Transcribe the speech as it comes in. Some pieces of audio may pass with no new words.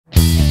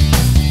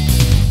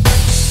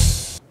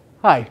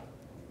Hi,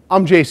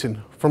 I'm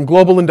Jason from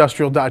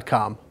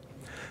globalindustrial.com.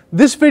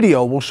 This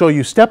video will show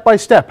you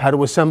step-by-step how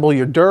to assemble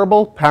your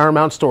durable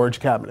Paramount storage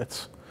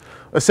cabinets.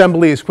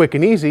 Assembly is quick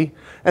and easy,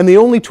 and the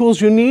only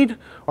tools you need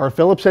are a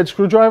Phillips head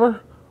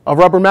screwdriver, a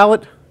rubber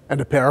mallet, and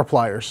a pair of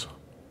pliers.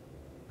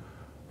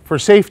 For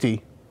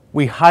safety,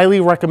 we highly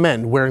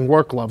recommend wearing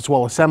work gloves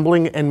while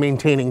assembling and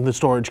maintaining the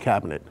storage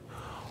cabinet.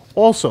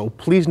 Also,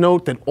 please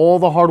note that all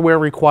the hardware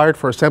required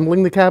for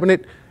assembling the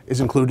cabinet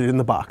is included in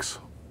the box.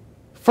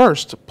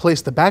 First,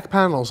 place the back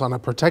panels on a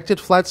protected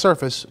flat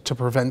surface to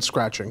prevent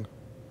scratching.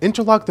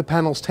 Interlock the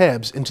panel's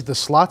tabs into the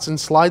slots and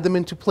slide them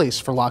into place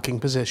for locking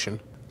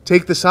position.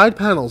 Take the side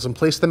panels and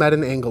place them at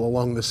an angle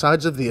along the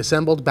sides of the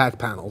assembled back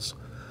panels.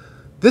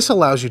 This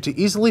allows you to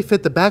easily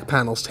fit the back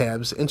panel's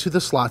tabs into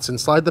the slots and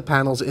slide the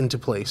panels into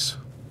place.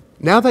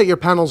 Now that your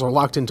panels are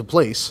locked into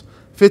place,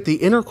 fit the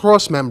inner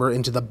cross member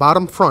into the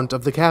bottom front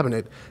of the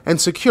cabinet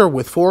and secure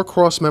with 4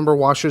 cross member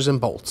washers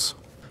and bolts.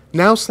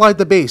 Now slide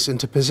the base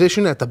into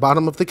position at the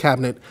bottom of the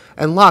cabinet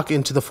and lock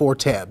into the 4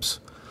 tabs.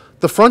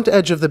 The front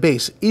edge of the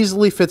base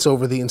easily fits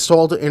over the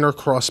installed inner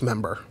cross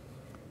member.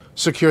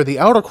 Secure the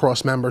outer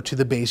cross member to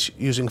the base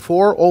using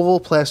 4 oval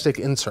plastic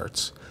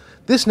inserts.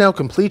 This now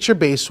completes your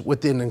base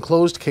with an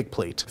enclosed kick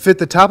plate. Fit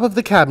the top of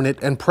the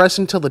cabinet and press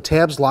until the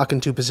tabs lock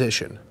into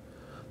position.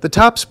 The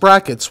top's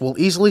brackets will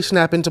easily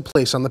snap into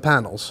place on the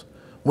panels.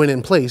 When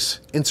in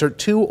place, insert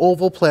 2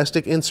 oval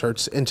plastic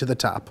inserts into the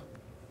top.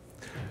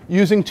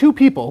 Using 2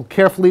 people,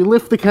 carefully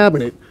lift the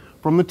cabinet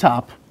from the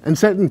top and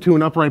set it into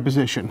an upright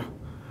position.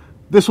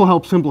 This will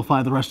help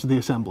simplify the rest of the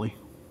assembly.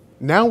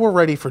 Now we're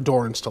ready for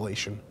door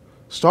installation.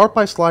 Start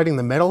by sliding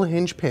the metal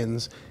hinge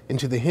pins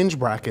into the hinge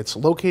brackets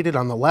located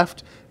on the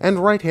left and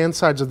right hand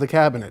sides of the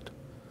cabinet.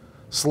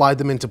 Slide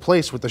them into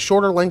place with the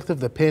shorter length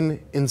of the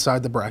pin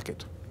inside the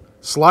bracket.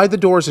 Slide the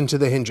doors into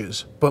the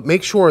hinges, but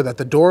make sure that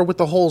the door with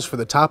the holes for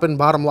the top and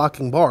bottom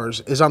locking bars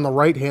is on the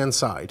right hand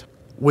side.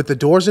 With the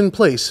doors in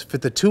place,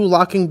 fit the 2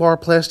 locking bar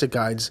plastic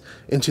guides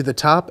into the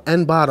top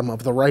and bottom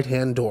of the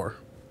right-hand door.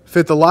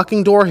 Fit the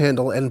locking door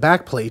handle and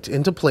back plate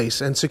into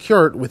place and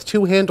secure it with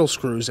 2 handle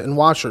screws and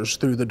washers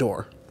through the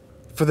door.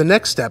 For the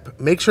next step,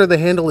 make sure the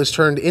handle is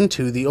turned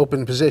into the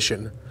open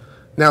position.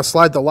 Now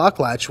slide the lock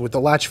latch with the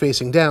latch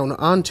facing down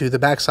onto the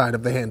back side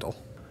of the handle.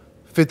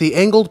 Fit the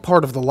angled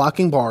part of the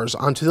locking bars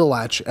onto the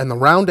latch and the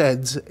round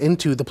ends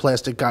into the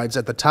plastic guides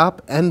at the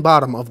top and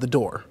bottom of the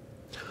door.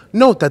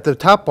 Note that the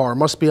top bar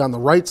must be on the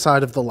right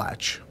side of the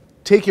latch.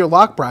 Take your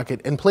lock bracket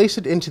and place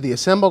it into the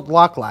assembled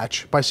lock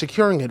latch by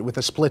securing it with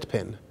a split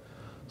pin.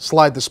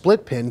 Slide the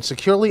split pin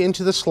securely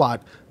into the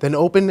slot, then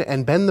open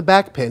and bend the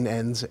back pin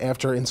ends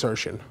after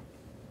insertion.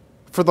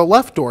 For the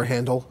left door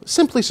handle,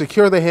 simply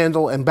secure the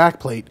handle and back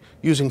plate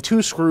using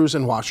 2 screws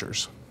and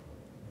washers.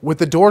 With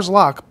the door's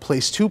lock,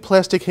 place 2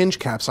 plastic hinge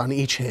caps on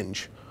each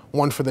hinge,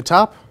 one for the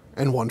top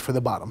and one for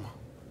the bottom.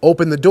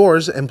 Open the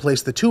doors and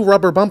place the 2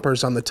 rubber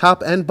bumpers on the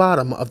top and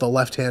bottom of the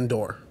left-hand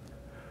door.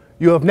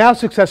 You have now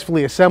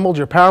successfully assembled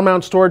your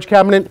Paramount storage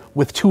cabinet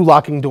with 2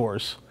 locking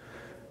doors.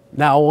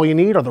 Now all you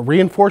need are the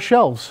reinforced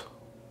shelves.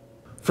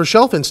 For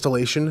shelf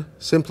installation,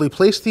 simply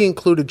place the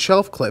included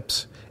shelf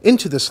clips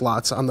into the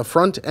slots on the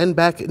front and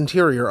back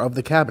interior of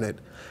the cabinet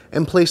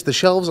and place the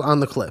shelves on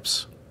the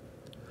clips.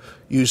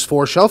 Use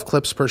 4 shelf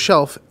clips per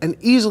shelf and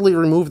easily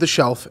remove the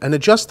shelf and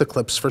adjust the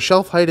clips for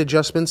shelf height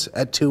adjustments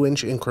at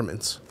 2-inch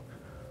increments.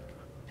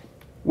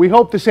 We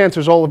hope this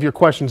answers all of your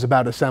questions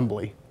about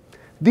assembly.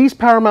 These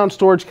Paramount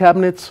storage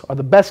cabinets are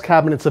the best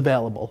cabinets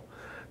available.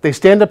 They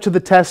stand up to the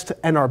test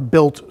and are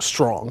built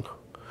strong.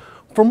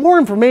 For more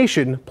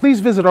information, please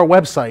visit our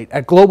website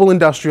at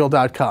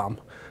globalindustrial.com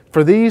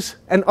for these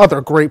and other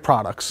great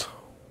products.